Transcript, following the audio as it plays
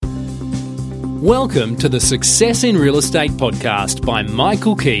Welcome to the Success in Real Estate podcast by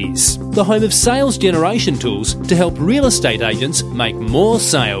Michael Keys, the home of sales generation tools to help real estate agents make more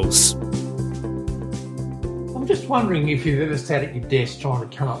sales. I'm just wondering if you've ever sat at your desk trying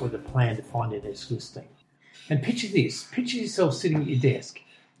to come up with a plan to find your next listing. And picture this, picture yourself sitting at your desk.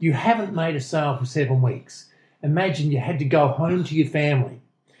 You haven't made a sale for 7 weeks. Imagine you had to go home to your family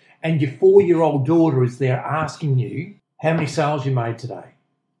and your 4-year-old daughter is there asking you how many sales you made today.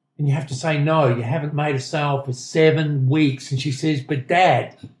 And you have to say, no, you haven't made a sale for 7 weeks. And she says, but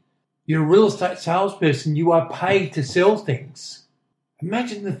Dad, you're a real estate salesperson. You are paid to sell things.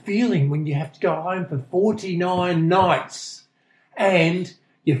 Imagine the feeling when you have to go home for 49 nights and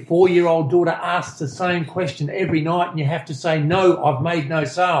your 4-year-old daughter asks the same question every night and you have to say, no, I've made no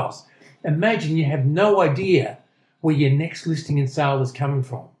sales. Imagine you have no idea where your next listing and sale is coming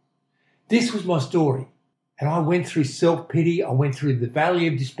from. This was my story. And I went through self-pity, I went through the valley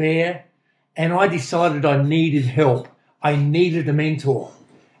of despair, and I decided I needed help. I needed a mentor.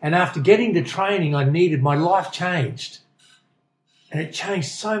 And after getting the training my life changed. And it changed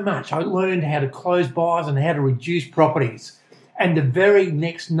so much. I learned how to close buyers and how to reduce properties. And the very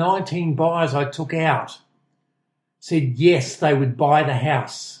next 19 buyers I took out said yes, they would buy the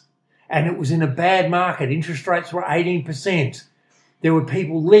house. And it was in a bad market. Interest rates were 18%. There were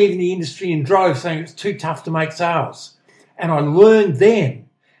people leaving the industry in droves saying it's too tough to make sales. And I learned then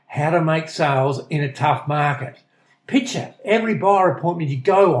how to make sales in a tough market. Picture every buyer appointment you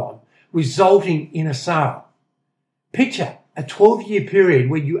go on resulting in a sale. Picture a 12-year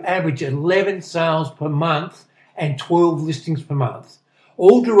period where you average 11 sales per month and 12 listings per month,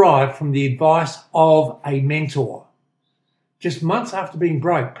 all derived from the advice of a mentor. Just months after being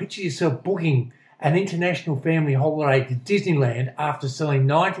broke, picture yourself booking an international family holiday to Disneyland after selling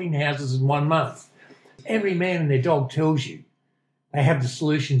 19 houses in 1 month. Every man and their dog tells you they have the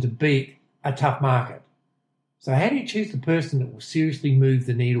solution to beat a tough market. So how do you choose the person that will seriously move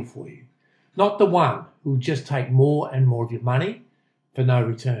the needle for you? Not the one who will just take more and more of your money for no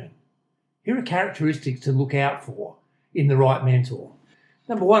return. Here are characteristics to look out for in the right mentor.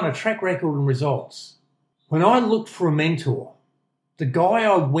 Number 1, a track record and results. When I looked for a mentor, the guy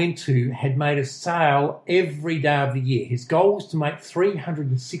I went to had made a sale every day of the year. His goal was to make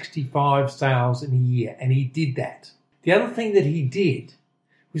 365 sales in a year, and he did that. The other thing that he did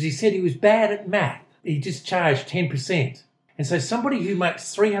was he said he was bad at math. He just charged 10%. And so somebody who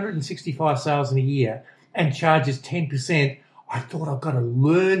makes 365 sales in a year and charges 10%, I thought, I've got to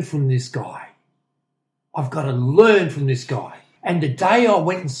learn from this guy. I've got to learn from this guy. And the day I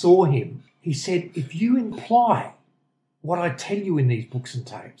went and saw him, he said, if you imply what I tell you in these books and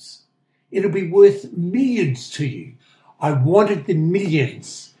tapes, it'll be worth millions to you. I wanted the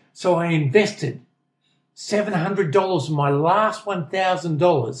millions, so I invested $700 of my last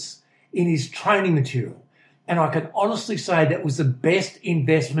 $1,000 in his training material. And I can honestly say that was the best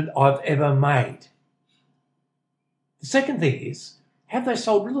investment I've ever made. The second thing is, have they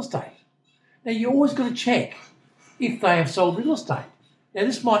sold real estate? Now, you always got to check if they have sold real estate. Now,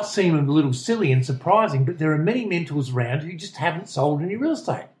 this might seem a little silly and surprising, but there are many mentors around who just haven't sold any real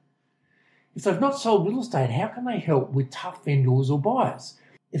estate. If they've not sold real estate, how can they help with tough vendors or buyers?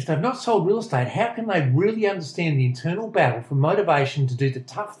 If they've not sold real estate, how can they really understand the internal battle for motivation to do the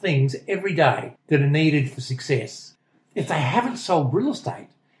tough things every day that are needed for success? If they haven't sold real estate,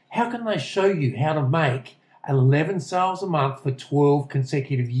 how can they show you how to make 11 sales a month for 12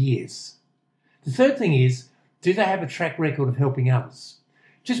 consecutive years? The third thing is, do they have a track record of helping others?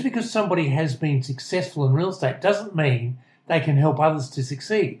 Just because somebody has been successful in real estate doesn't mean they can help others to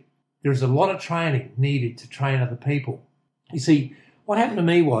succeed. There is a lot of training needed to train other people. You see, what happened to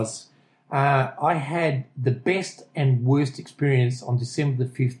me was I had the best and worst experience on December the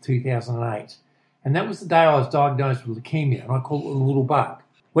 5th, 2008. And that was the day I was diagnosed with leukemia, and I call it a little bug.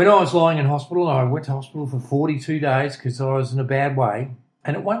 When I was lying in hospital, I went to hospital for 42 days because I was in a bad way.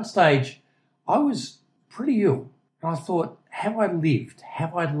 And at one stage, I was pretty ill. And I thought, have I lived?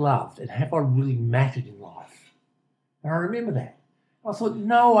 Have I loved? And have I really mattered in life? And I remember that. I thought,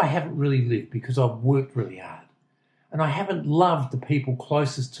 no, I haven't really lived because I've worked really hard. And I haven't loved the people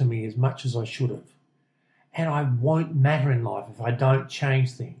closest to me as much as I should have. And I won't matter in life if I don't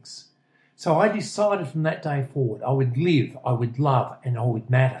change things. So I decided from that day forward, I would live, I would love, and I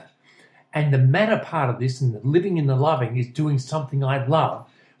would matter. And the matter part of this and the living and the loving is doing something I love,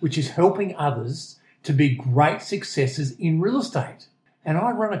 which is helping others to be great successes in real estate. And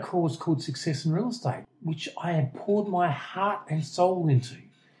I run a course called Success in Real Estate, which I have poured my heart and soul into.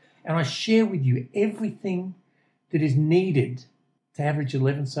 And I share with you everything that is needed to average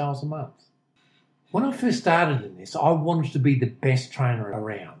 11 sales a month. When I first started in this, I wanted to be the best trainer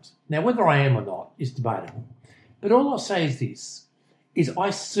around. Now, whether I am or not is debatable. But all I'll say is this, is I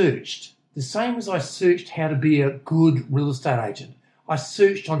searched, the same as I searched how to be a good real estate agent. I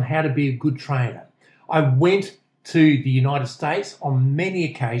searched on how to be a good trainer. I went to the United States on many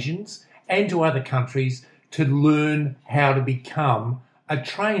occasions and to other countries to learn how to become a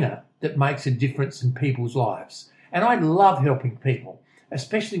trainer that makes a difference in people's lives. And I love helping people,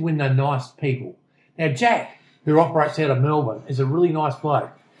 especially when they're nice people. Now, Jack, who operates out of Melbourne, is a really nice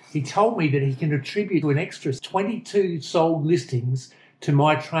bloke. He told me that he can attribute an extra 22 sold listings to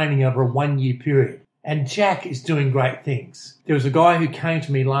my training over a 1-year period. And Jack is doing great things. There was a guy who came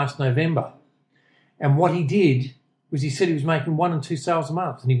to me last November, and what he did was he said he was making 1 and 2 sales a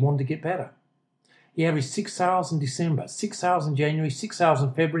month and he wanted to get better. He averaged 6 sales in December, 6 sales in January, 6 sales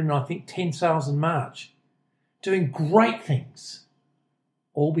in February, and I think 10 sales in March. Doing great things.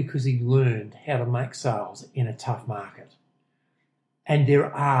 All because he learned how to make sales in a tough market. And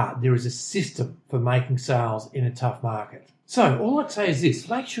there is a system for making sales in a tough market. So all I'd say is this,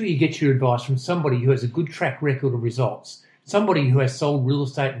 make sure you get your advice from somebody who has a good track record of results, somebody who has sold real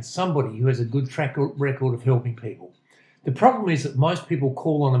estate, and somebody who has a good track record of helping people. The problem is that most people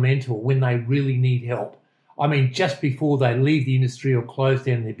call on a mentor when they really need help. I mean, just before they leave the industry or close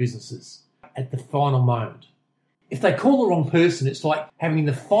down their businesses, at the final moment. If they call the wrong person, it's like having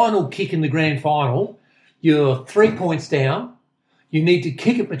the final kick in the grand final. You're 3 points down. You need to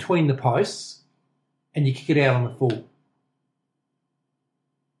kick it between the posts and you kick it out on the full.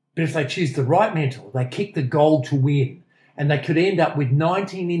 But if they choose the right mentor, they kick the goal to win and they could end up with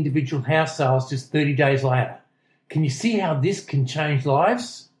 19 individual house sales just 30 days later. Can you see how this can change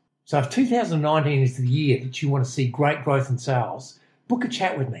lives? So if 2019 is the year that you want to see great growth in sales, book a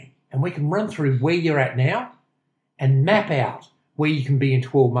chat with me and we can run through where you're at now and map out where you can be in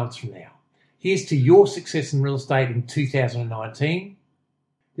 12 months from now. Here's to your success in real estate in 2019.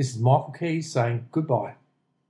 This is Michael Keys saying goodbye.